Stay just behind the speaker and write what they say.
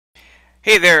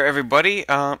Hey there, everybody.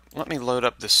 Let me load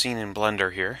up the scene in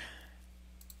Blender here.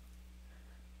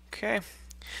 Okay.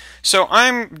 So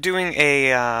I'm doing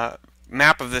a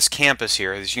map of this campus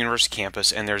here, this university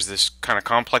campus, and there's this kind of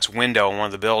complex window in one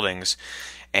of the buildings.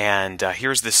 And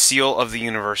here's the seal of the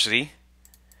university.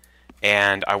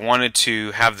 And I wanted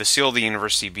to have the seal of the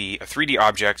university be a 3D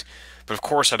object, but of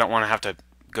course I don't want to have to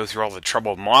go through all the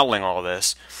trouble of modeling all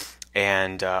this.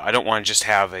 And I don't want to just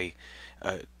have a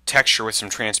texture with some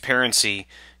transparency,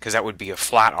 because that would be a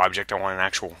flat object. I want an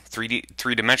actual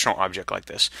three-dimensional object like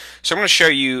this. So I'm going to show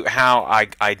you how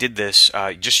I did this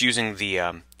just using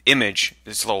the image,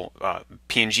 this little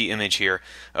PNG image here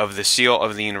of the seal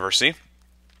of the university,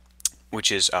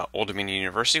 which is Old Dominion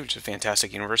University, which is a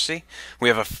fantastic university. We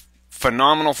have a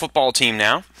phenomenal football team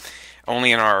now,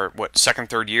 only in our second,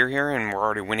 third year here, and we're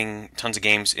already winning tons of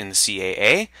games in the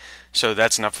CAA. So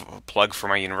that's enough of a plug for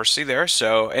my university there.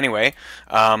 So anyway,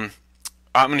 I'm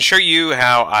going to show you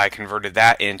how I converted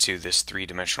that into this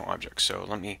three-dimensional object. So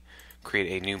let me create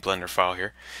a new Blender file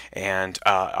here, and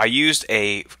I used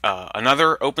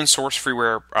another open source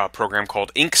freeware program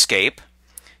called Inkscape.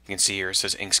 You can see here it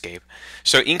says Inkscape.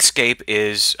 So Inkscape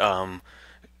is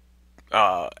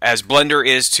as Blender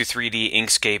is to 3D,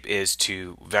 Inkscape is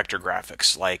to vector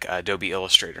graphics, like Adobe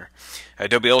Illustrator.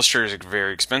 Adobe Illustrator is a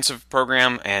very expensive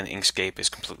program, and Inkscape is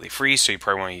completely free, so you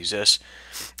probably want to use this.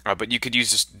 But you could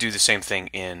do the same thing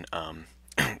in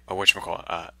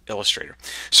Illustrator.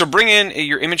 So bring in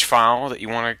your image file that you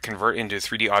want to convert into a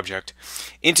 3D object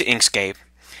into Inkscape,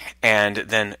 and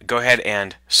then go ahead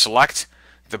and select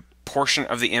the portion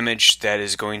of the image that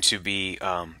is going to be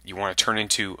you want to turn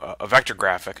into a vector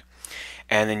graphic.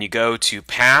 And then you go to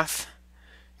Path,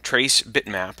 Trace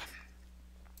Bitmap.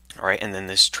 Alright, and then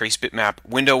this Trace Bitmap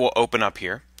window will open up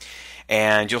here.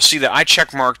 And you'll see that I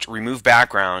checkmarked Remove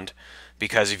Background,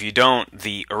 because if you don't,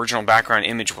 the original background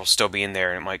image will still be in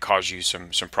there, and it might cause you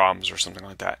some problems or something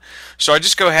like that. So I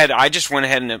just went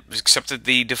ahead and accepted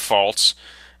the defaults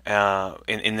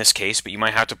in this case, but you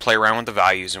might have to play around with the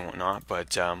values and whatnot.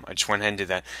 But I just went ahead and did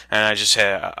that. And I just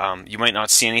had, you might not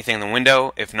see anything in the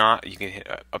window. If not, you can hit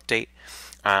Update.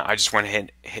 I just went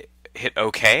ahead and hit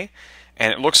OK,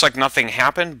 and it looks like nothing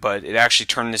happened, but it actually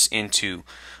turned this into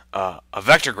a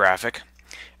vector graphic.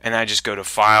 And I just go to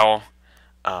File,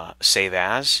 Save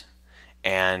As,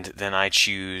 and then I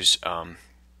choose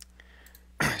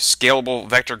Scalable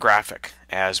Vector Graphic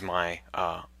as my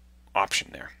option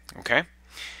there. Okay,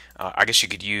 I guess you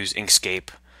could use Inkscape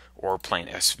or plain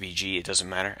SVG, it doesn't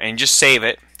matter, and just save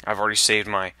it. I've already saved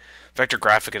my vector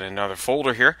graphic in another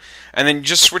folder here, and then you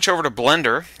just switch over to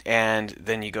Blender, and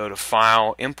then you go to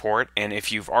File, Import, and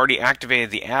if you've already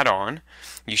activated the add-on,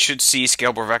 you should see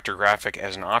Scalable Vector Graphic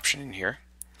as an option in here.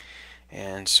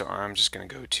 And so I'm just going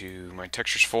to go to my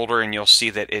Textures folder, and you'll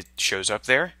see that it shows up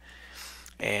there,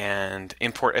 and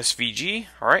Import SVG.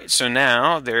 Alright, so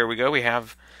now there we go, we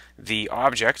have the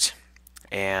object.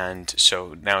 And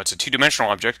so now it's a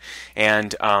two-dimensional object,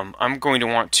 and I'm going to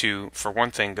want to, for one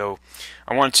thing,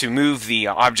 I want to move the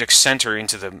object center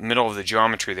into the middle of the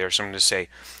geometry there. So I'm going to say,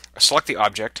 select the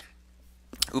object.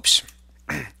 Oops.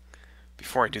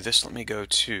 Before I do this, let me go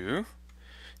to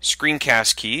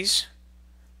Screencast Keys.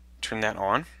 Turn that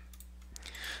on.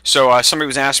 So somebody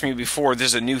was asking me before, this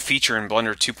is a new feature in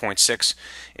Blender 2.6,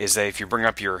 is that if you bring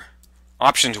up your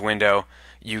options window,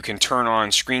 you can turn on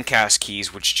screencast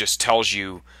keys, which just tells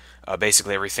you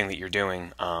basically everything that you're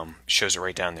doing. Shows it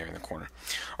right down there in the corner.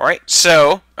 Alright,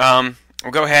 so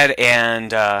we'll go ahead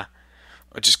and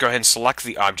just go ahead and select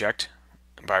the object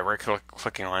by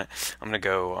right-clicking on it. I'm going to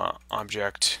go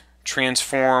Object,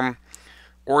 Transform,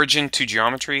 Origin to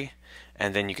Geometry,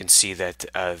 and then you can see that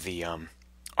the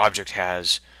object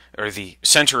has, or the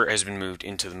center has been moved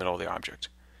into the middle of the object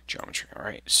geometry.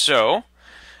 Alright, so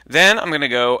then I'm going to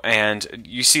go, and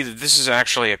you see that this is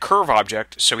actually a curve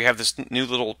object, so we have this new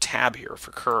little tab here for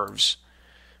curves,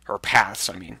 or paths,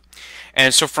 I mean.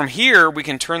 And so from here, we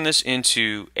can turn this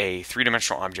into a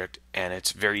three-dimensional object, and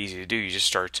it's very easy to do. You just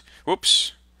start,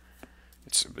 whoops,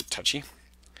 it's a bit touchy.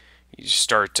 You just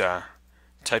start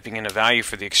typing in a value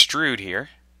for the extrude here,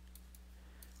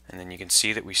 and then you can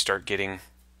see that we start getting,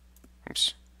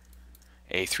 oops,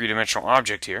 a three-dimensional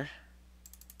object here.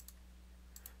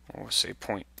 We'll say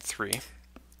 0.3.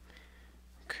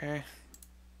 Okay.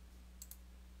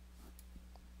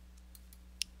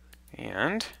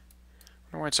 And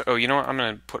oh, you know what? I'm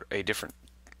going to put a different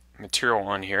material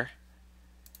on here.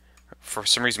 For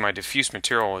some reason, my diffuse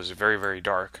material is very, very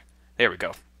dark. There we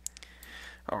go.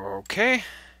 Okay.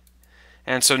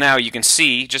 And so now you can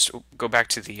see, just go back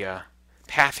to the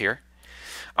path here.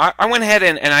 I went ahead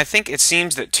and I think it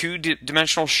seems that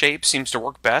two-dimensional shape seems to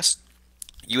work best.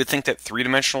 You would think that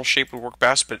three-dimensional shape would work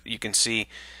best, but you can see,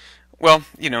 well,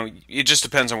 it just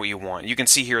depends on what you want. You can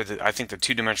see here that I think the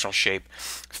two-dimensional shape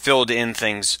filled in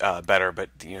things better, but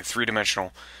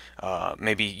three-dimensional,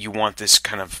 maybe you want this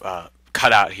kind of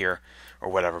cut out here or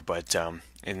whatever. But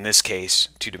in this case,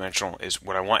 two-dimensional is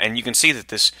what I want, and you can see that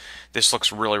this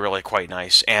looks really quite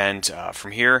nice. And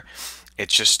from here,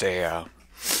 it's just a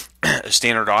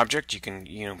standard object. You can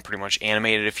pretty much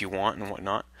animate it if you want and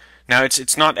whatnot. Now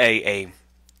it's not a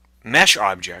mesh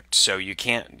object, so you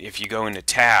can't, if you go into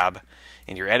tab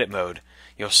in your edit mode,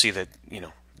 you'll see that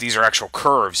these are actual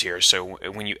curves here. So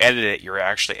when you edit it, you're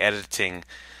actually editing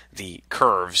the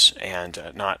curves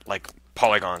and not like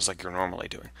polygons like you're normally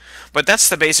doing. But that's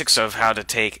the basics of how to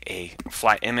take a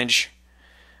flat image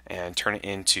and turn it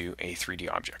into a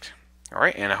 3D object.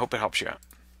 Alright, and I hope it helps you out.